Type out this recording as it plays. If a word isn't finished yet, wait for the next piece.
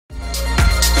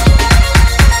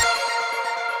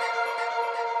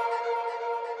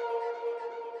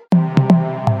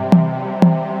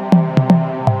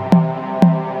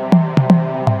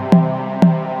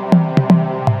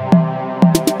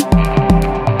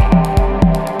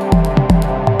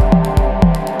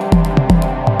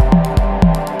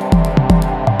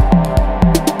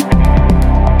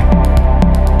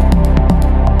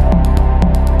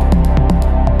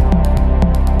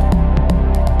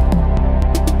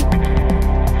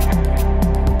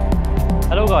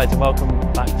guys, and welcome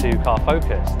back to Car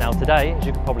Focus. Now today, as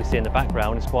you can probably see in the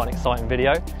background, it's quite an exciting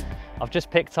video. I've just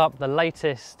picked up the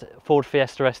latest Ford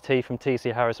Fiesta ST from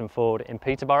TCH Ford in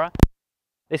Peterborough.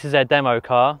 This is their demo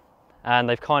car and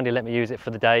they've kindly let me use it for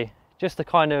the day just to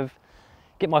kind of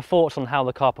get my thoughts on how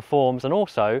the car performs and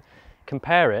also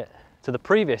compare it to the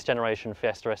previous generation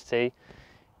Fiesta ST,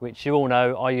 which you all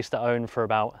know I used to own for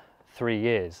about 3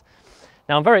 years.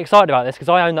 Now I'm very excited about this because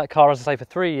I owned that car, as I say, for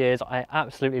 3 years. I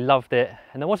absolutely loved it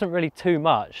and there wasn't really too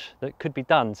much that could be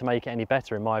done to make it any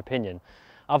better in my opinion,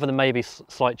 other than maybe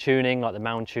slight tuning like the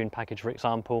Mount Tune package for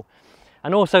example,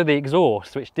 and also the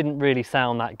exhaust, which didn't really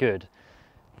sound that good.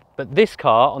 But this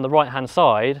car on the right hand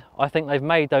side, I think they've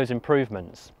made those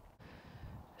improvements.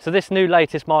 So this new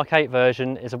latest Mark 8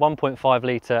 version is a 1.5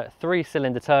 litre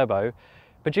 3-cylinder turbo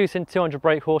producing 200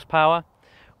 brake horsepower,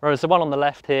 whereas the one on the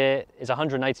left here is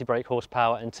 180 brake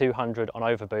horsepower and 200 on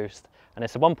overboost, and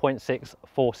it's a 1.6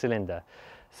 4-cylinder.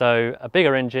 So a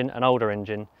bigger engine, an older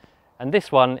engine, and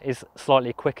this one is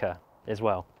slightly quicker as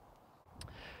well.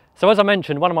 So as I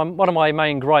mentioned, one of my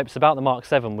main gripes about the Mark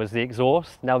 7 was the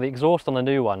exhaust. Now the exhaust on the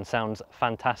new one sounds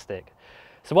fantastic.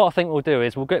 So what I think we'll do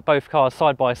is we'll get both cars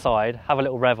side by side, have a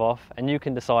little rev off, and you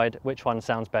can decide which one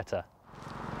sounds better.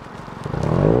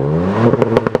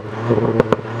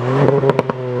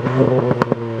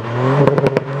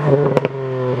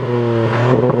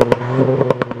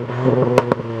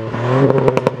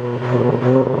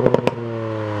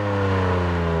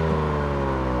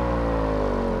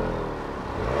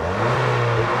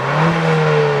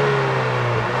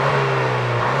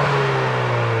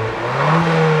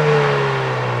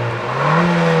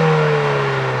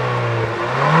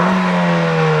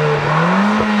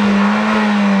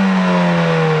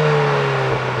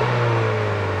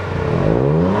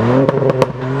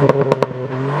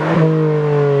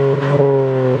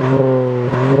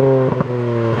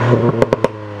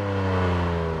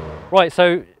 Right,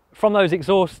 so from those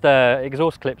exhaust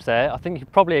clips there, I think you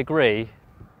probably agree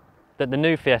that the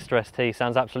new Fiesta ST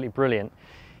sounds absolutely brilliant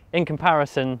in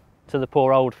comparison to the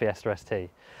poor old Fiesta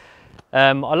ST.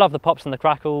 I love the pops and the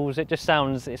crackles. It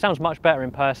sounds much better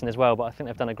in person as well, but I think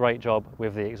they've done a great job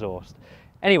with the exhaust.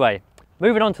 Anyway,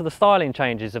 moving on to the styling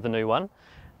changes of the new one.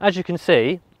 As you can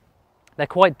see, they're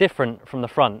quite different from the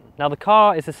front. Now the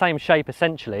car is the same shape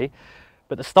essentially,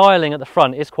 but the styling at the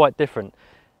front is quite different.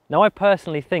 Now I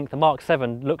personally think the Mark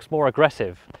 7 looks more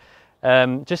aggressive.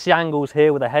 Just the angles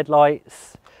here with the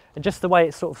headlights, and just the way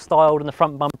it's sort of styled in the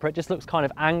front bumper, it just looks kind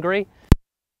of angry.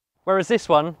 Whereas this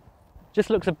one just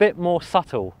looks a bit more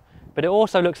subtle, but it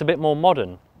also looks a bit more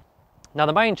modern. Now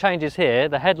the main changes here,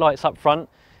 the headlights up front,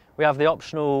 we have the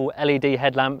optional LED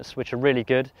headlamps, which are really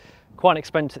good. Quite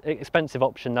an expensive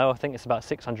option though, I think it's about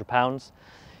 £600.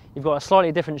 You've got a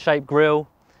slightly different shaped grille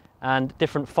and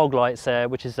different fog lights there,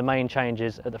 which is the main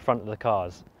changes at the front of the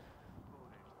cars.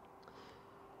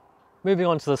 Moving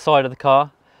on to the side of the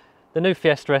car, the new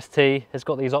Fiesta ST has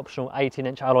got these optional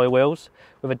 18-inch alloy wheels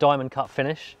with a diamond cut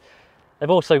finish.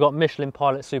 They've also got Michelin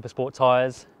Pilot Supersport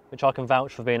tyres, which I can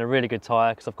vouch for being a really good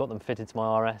tyre because I've got them fitted to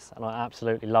my RS and I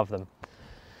absolutely love them.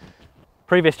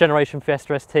 Previous generation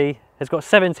Fiesta ST has got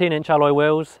 17-inch alloy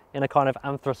wheels in a kind of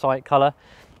anthracite colour.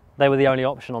 They were the only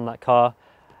option on that car,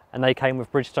 and they came with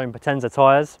Bridgestone Potenza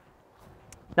tyres.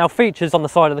 Now features on the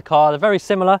side of the car, they're very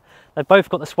similar. They've both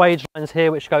got the swage lines here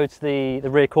which go to the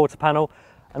rear quarter panel,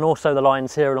 and also the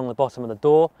lines here along the bottom of the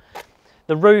door.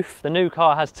 The roof, the new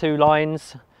car has 2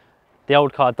 lines, the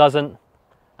old car doesn't,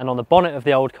 and on the bonnet of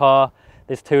the old car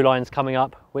there's 2 lines coming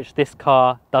up which this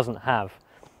car doesn't have.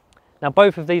 Now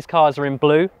both of these cars are in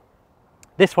blue.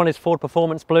 This one is Ford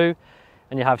Performance Blue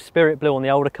and you have Spirit Blue on the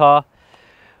older car.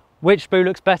 Which blue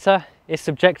looks better? It's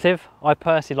subjective. I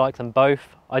personally like them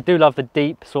both. I do love the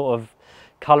deep sort of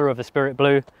colour of the Spirit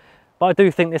Blue, but I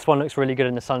do think this one looks really good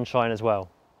in the sunshine as well.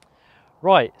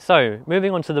 Right, so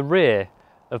moving on to the rear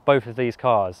of both of these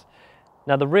cars.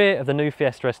 Now the rear of the new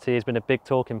Fiesta ST has been a big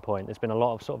talking point. There's been a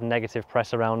lot of sort of negative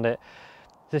press around it.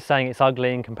 Just saying it's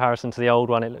ugly in comparison to the old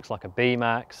one, it looks like a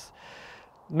B-Max.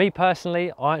 Me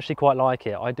personally, I actually quite like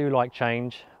it. I do like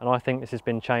change, and I think this has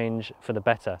been change for the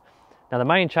better. Now the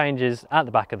main changes at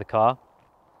the back of the car,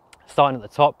 starting at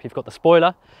the top, you've got the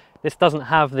spoiler. This doesn't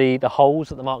have the holes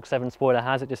that the Mark 7 spoiler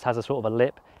has, it just has a sort of a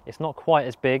lip. It's not quite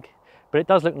as big, but it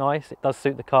does look nice, it does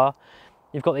suit the car.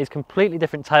 You've got these completely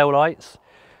different tail lights,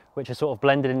 which are sort of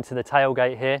blended into the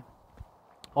tailgate here.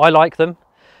 I like them.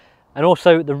 And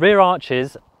also the rear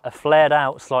arches are flared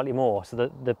out slightly more, so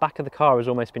the back of the car has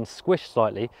almost been squished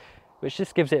slightly, which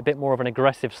just gives it a bit more of an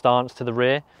aggressive stance to the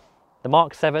rear. The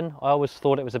Mark 7, I always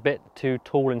thought it was a bit too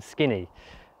tall and skinny.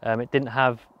 It didn't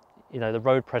have, you know, the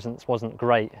road presence wasn't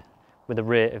great with the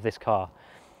rear of this car.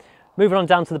 Moving on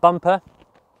down to the bumper,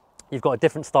 you've got a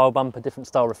different style bumper, different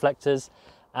style reflectors,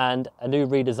 and a new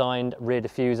redesigned rear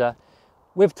diffuser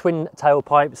with twin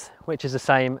tailpipes, which is the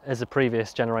same as the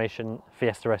previous generation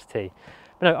Fiesta ST.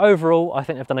 But no, overall, I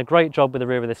think they've done a great job with the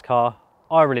rear of this car.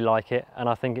 I really like it, and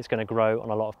I think it's going to grow on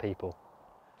a lot of people.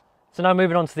 So now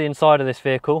moving on to the inside of this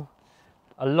vehicle,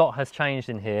 a lot has changed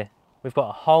in here. We've got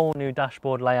a whole new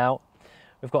dashboard layout.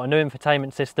 We've got a new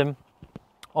infotainment system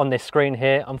on this screen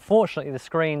here. Unfortunately, the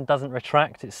screen doesn't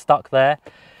retract, it's stuck there.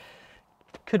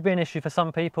 Could be an issue for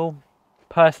some people.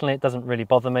 Personally, it doesn't really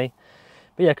bother me.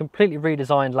 But yeah, completely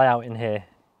redesigned layout in here.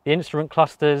 The instrument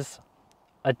clusters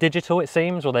are digital, it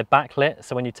seems, or they're backlit,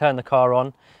 so when you turn the car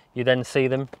on, you then see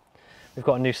them. We've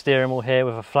got a new steering wheel here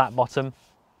with a flat bottom.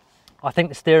 I think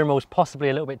the steering wheel is possibly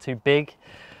a little bit too big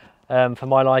for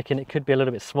my liking. It could be a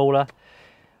little bit smaller.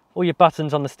 All your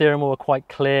buttons on the steering wheel are quite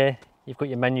clear. You've got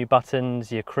your menu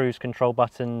buttons, your cruise control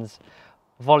buttons,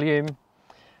 volume,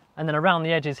 and then around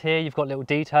the edges here you've got little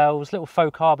details, little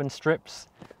faux carbon strips,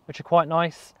 which are quite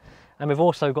nice. And we've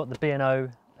also got the B&O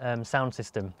sound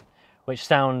system, which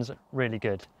sounds really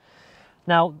good.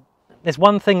 Now, there's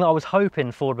one thing that I was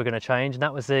hoping Ford were going to change, and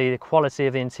that was the quality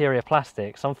of the interior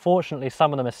plastics. Unfortunately,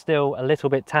 some of them are still a little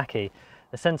bit tacky.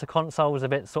 The centre console is a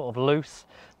bit sort of loose.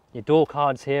 Your door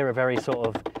cards here are very sort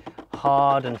of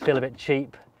hard and feel a bit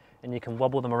cheap, and you can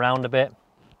wobble them around a bit.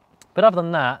 But other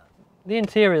than that, the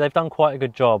interior, they've done quite a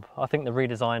good job. I think the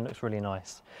redesign looks really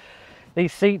nice.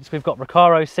 These seats, we've got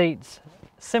Recaro seats,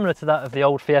 similar to that of the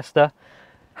old Fiesta.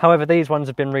 However, these ones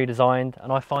have been redesigned,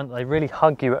 and I find that they really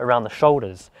hug you around the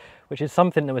shoulders, which is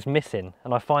something that was missing,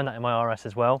 and I find that in my RS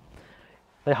as well.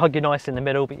 They hug you nice in the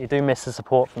middle, but you do miss the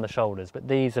support from the shoulders, but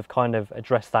these have kind of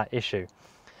addressed that issue.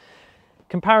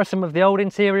 Comparison with the old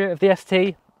interior of the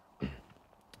ST,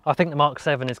 I think the Mark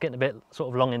 7 is getting a bit sort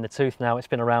of long in the tooth now. It's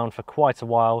been around for quite a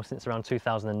while, since around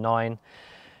 2009,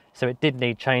 so it did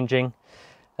need changing.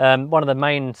 One of the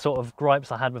main sort of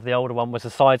gripes I had with the older one was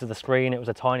the size of the screen. It was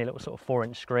a tiny little sort of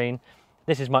 4-inch screen.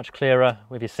 This is much clearer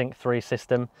with your Sync 3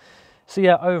 system. So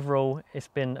yeah, overall, it's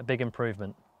been a big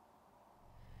improvement.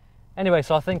 Anyway,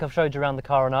 so I think I've showed you around the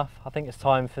car enough. I think it's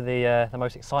time for the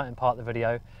most exciting part of the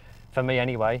video, for me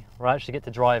anyway, where I actually get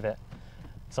to drive it.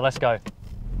 So let's go.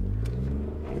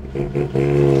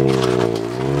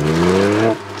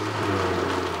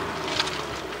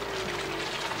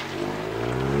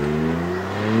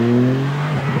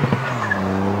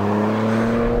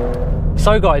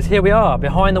 So guys, here we are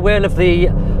behind the wheel of the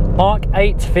Mark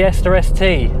 8 Fiesta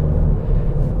ST,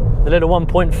 the little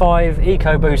 1.5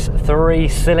 EcoBoost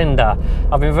 3-cylinder.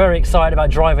 I've been very excited about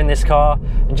driving this car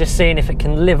and just seeing if it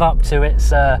can live up to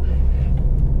its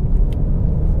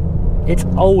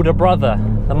older brother,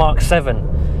 the Mark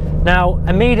 7. Now,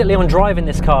 immediately on driving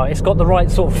this car, it's got the right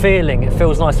sort of feeling. It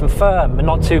feels nice and firm and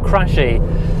not too crashy.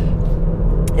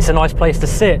 It's a nice place to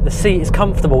sit. The seat is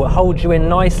comfortable, it holds you in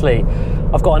nicely.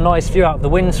 I've got a nice view out of the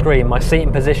windscreen, my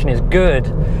seating position is good.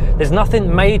 There's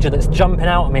nothing major that's jumping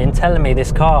out at me and telling me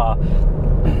this car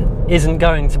isn't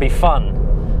going to be fun.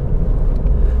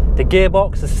 The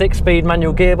gearbox, the 6-speed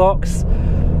manual gearbox,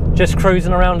 just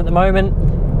cruising around at the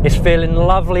moment. It's feeling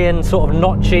lovely and sort of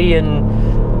notchy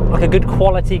and like a good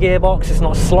quality gearbox. It's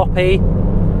not sloppy.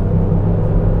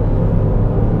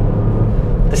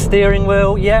 The steering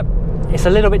wheel, yep, it's a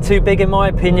little bit too big in my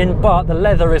opinion, but the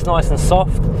leather is nice and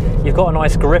soft. You've got a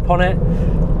nice grip on it,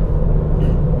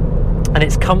 and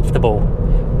it's comfortable.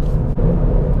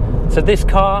 So this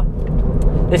car,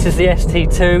 this is the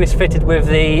ST2, it's fitted with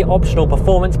the optional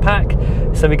performance pack.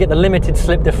 So we get the limited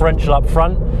slip differential up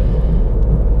front,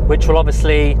 which will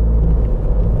obviously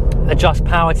adjust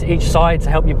power to each side to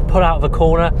help you pull out of a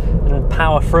corner and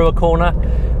power through a corner,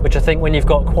 which I think when you've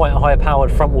got quite a high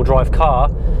powered front wheel drive car,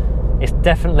 it's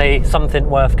definitely something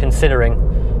worth considering.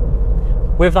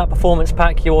 With that performance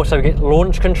pack, you also get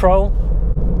launch control.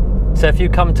 So if you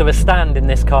come to a stand in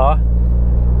this car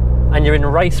and you're in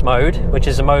race mode, which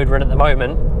is the mode we're in at the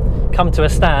moment, come to a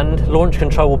stand, launch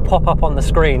control will pop up on the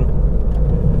screen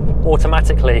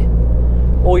automatically.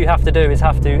 All you have to do is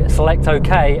have to select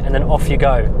OK, and then off you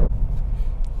go.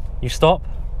 You stop,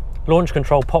 launch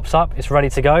control pops up, it's ready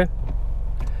to go.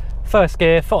 First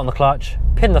gear, foot on the clutch,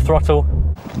 pin the throttle,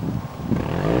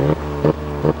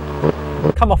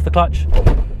 come off the clutch,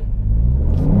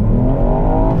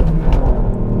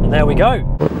 and there we go.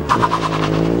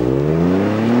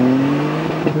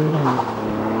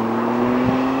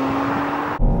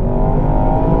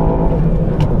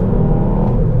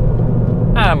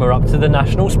 And we're up to the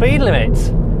national speed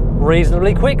limit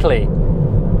reasonably quickly.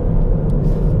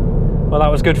 Well, that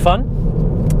was good fun.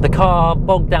 The car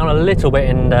bogged down a little bit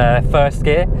in first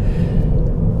gear.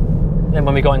 Then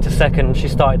when we got into second, she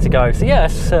started to go. So yeah,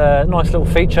 it's a nice little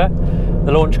feature,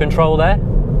 the launch control there.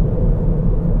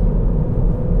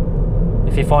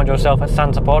 If you find yourself at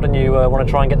Santa Pod and you want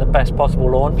to try and get the best possible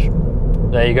launch,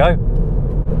 there you go.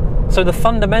 So the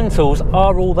fundamentals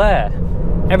are all there.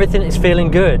 Everything is feeling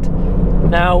good.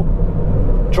 Now,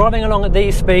 driving along at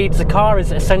these speeds, the car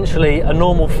is essentially a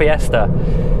normal Fiesta.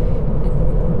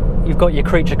 You've got your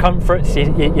creature comforts,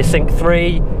 your Sync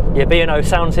 3, your B&O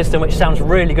sound system, which sounds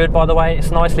really good, by the way.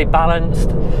 It's nicely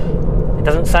balanced. It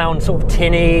doesn't sound sort of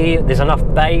tinny. There's enough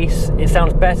bass. It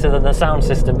sounds better than the sound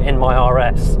system in my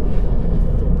RS.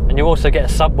 And you also get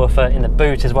a subwoofer in the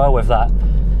boot as well with that.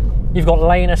 You've got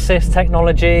lane assist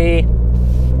technology,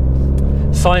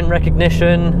 sign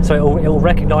recognition, so it'll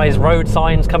recognise road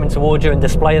signs coming towards you and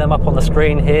display them up on the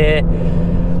screen here.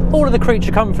 All of the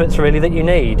creature comforts really that you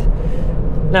need.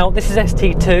 Now this is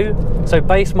ST2, so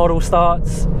base model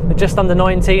starts at just under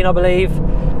 19, I believe,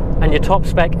 and your top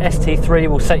spec ST3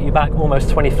 will set you back almost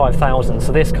 25,000.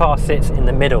 So this car sits in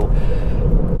the middle.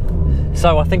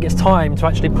 So I think it's time to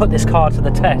actually put this car to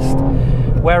the test,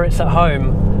 where it's at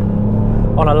home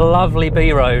on a lovely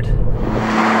B road.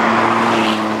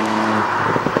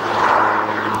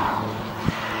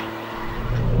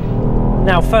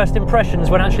 Now, first impressions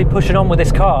when actually pushing on with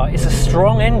this car, it's a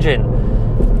strong engine.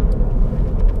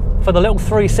 For the little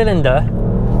 3-cylinder,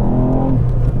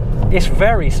 it's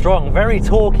very strong, very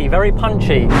torquey, very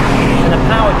punchy, and the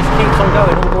power just keeps on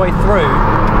going all the way through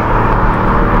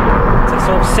to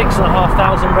sort of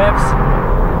 6,500 revs.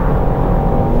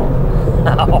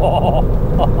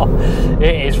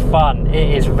 It is fun,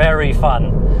 it is very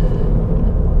fun.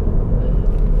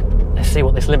 Let's see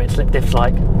what this limit slip diff's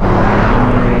like. Oh,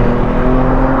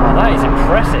 that is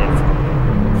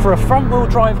impressive. For a front-wheel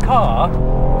drive car,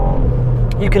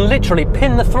 you can literally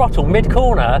pin the throttle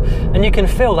mid-corner and you can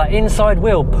feel that inside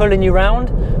wheel pulling you round.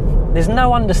 There's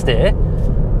no understeer.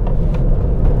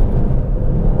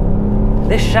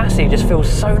 This chassis just feels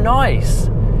so nice.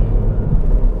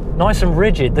 Nice and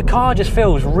rigid. The car just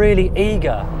feels really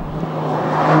eager.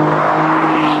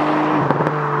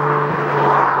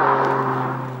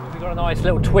 We've got a nice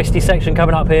little twisty section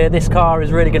coming up here. This car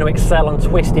is really going to excel on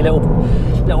twisty little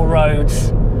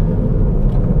roads.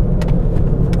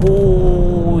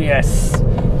 Oh yes.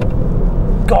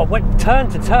 God, when turn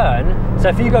to turn, so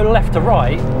if you go left to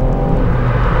right,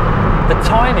 the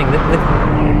timing,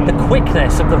 the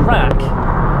quickness of the rack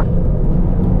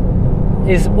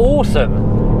is awesome.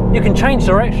 You can change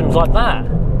directions like that.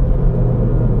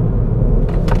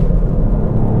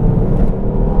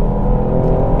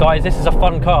 Guys, this is a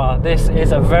fun car. This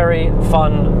is a very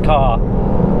fun car.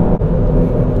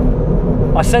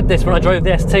 I said this when I drove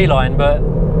the ST line, but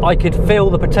I could feel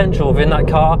the potential within that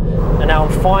car, and now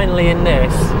I'm finally in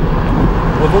this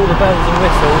with all the bells and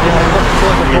whistles. You know, we've got the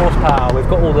 200 horsepower, we've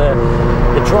got all the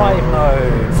drive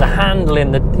modes, the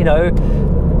handling, the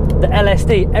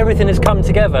LSD, everything has come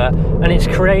together and it's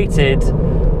created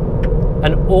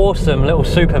an awesome little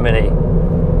super mini,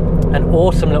 an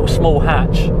awesome little small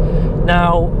hatch.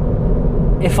 Now,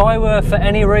 if I were for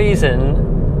any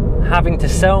reason having to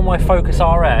sell my Focus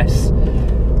RS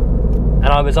and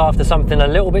I was after something a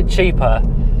little bit cheaper,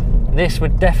 this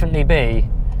would definitely be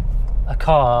a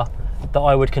car that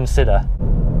I would consider.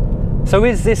 So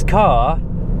is this car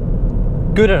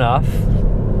good enough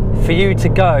for you to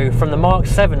go from the Mark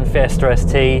 7 Fiesta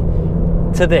ST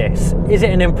to this? Is it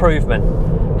an improvement?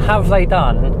 Have they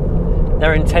done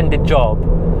their intended job?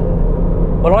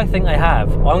 Well, I think they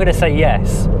have. I'm going to say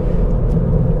yes.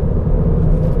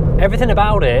 Everything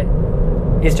about it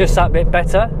is just that bit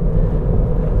better.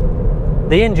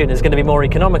 The engine is going to be more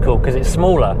economical because it's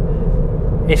smaller,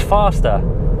 it's faster,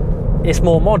 it's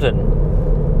more modern,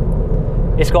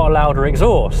 it's got a louder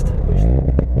exhaust.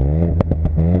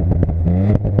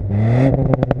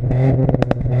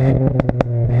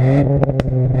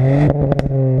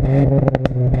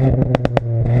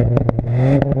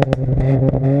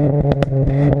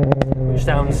 Which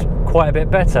sounds quite a bit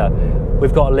better.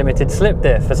 We've got a limited slip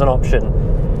diff as an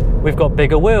option. We've got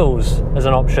bigger wheels as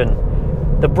an option.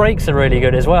 The brakes are really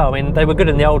good as well. I mean, they were good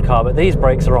in the old car, but these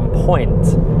brakes are on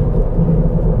point.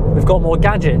 We've got more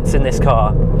gadgets in this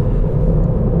car.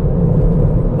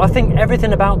 I think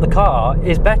everything about the car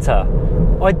is better.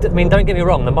 I mean, don't get me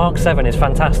wrong, the Mark 7 is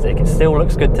fantastic. It still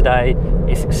looks good today.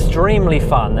 It's extremely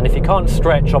fun. And if you can't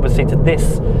stretch, obviously, to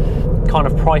this kind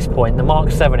of price point, the Mark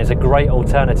 7 is a great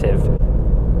alternative.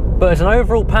 But as an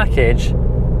overall package,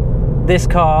 this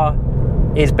car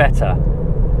is better.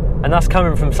 And that's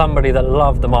coming from somebody that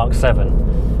loved the Mark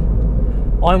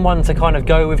 7. I'm one to kind of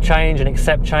go with change and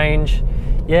accept change.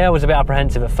 Yeah, I was a bit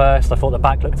apprehensive at first. I thought the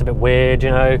back looked a bit weird,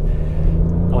 you know.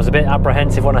 I was a bit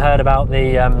apprehensive when I heard about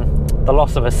the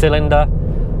loss of a cylinder,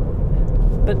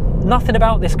 but nothing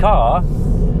about this car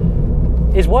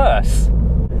is worse.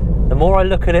 The more I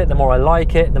look at it, the more I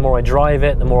like it, the more I drive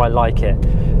it, the more I like it.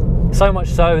 So much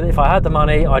so that if I had the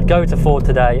money, I'd go to Ford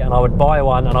today and I would buy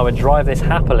one and I would drive this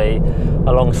happily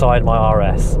alongside my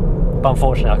RS. But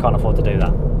unfortunately, I can't afford to do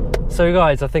that. So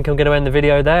guys, I think I'm going to end the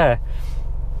video there.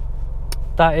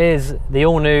 That is the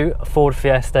all-new Ford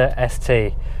Fiesta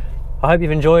ST. I hope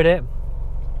you've enjoyed it.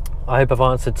 I hope I've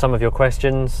answered some of your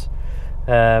questions.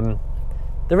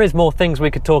 There is more things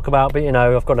we could talk about, but you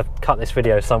know, I've got to cut this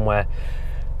video somewhere.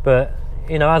 But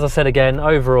you know, as I said again,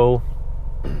 overall,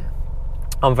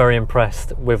 I'm very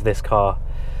impressed with this car.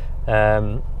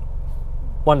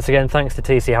 Once again, thanks to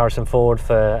TC Ford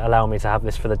for allowing me to have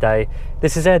this for the day.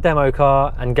 This is their demo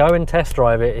car, and go and test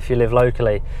drive it if you live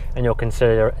locally and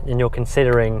you're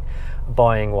considering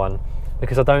buying one,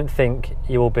 because I don't think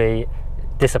you will be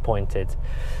disappointed.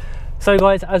 So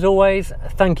guys, as always,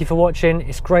 thank you for watching.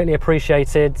 It's greatly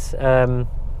appreciated.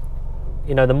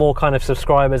 You know, the more kind of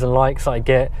subscribers and likes I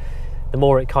get, the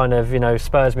more it kind of, you know,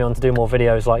 spurs me on to do more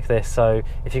videos like this. So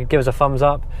if you could give us a thumbs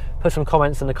up, put some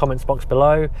comments in the comments box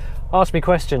below, ask me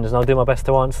questions and I'll do my best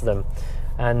to answer them.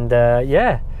 And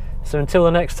yeah, so until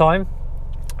the next time,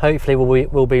 hopefully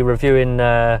we'll be reviewing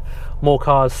more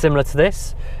cars similar to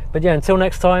this. But yeah, until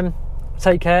next time,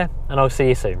 take care and I'll see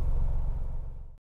you soon.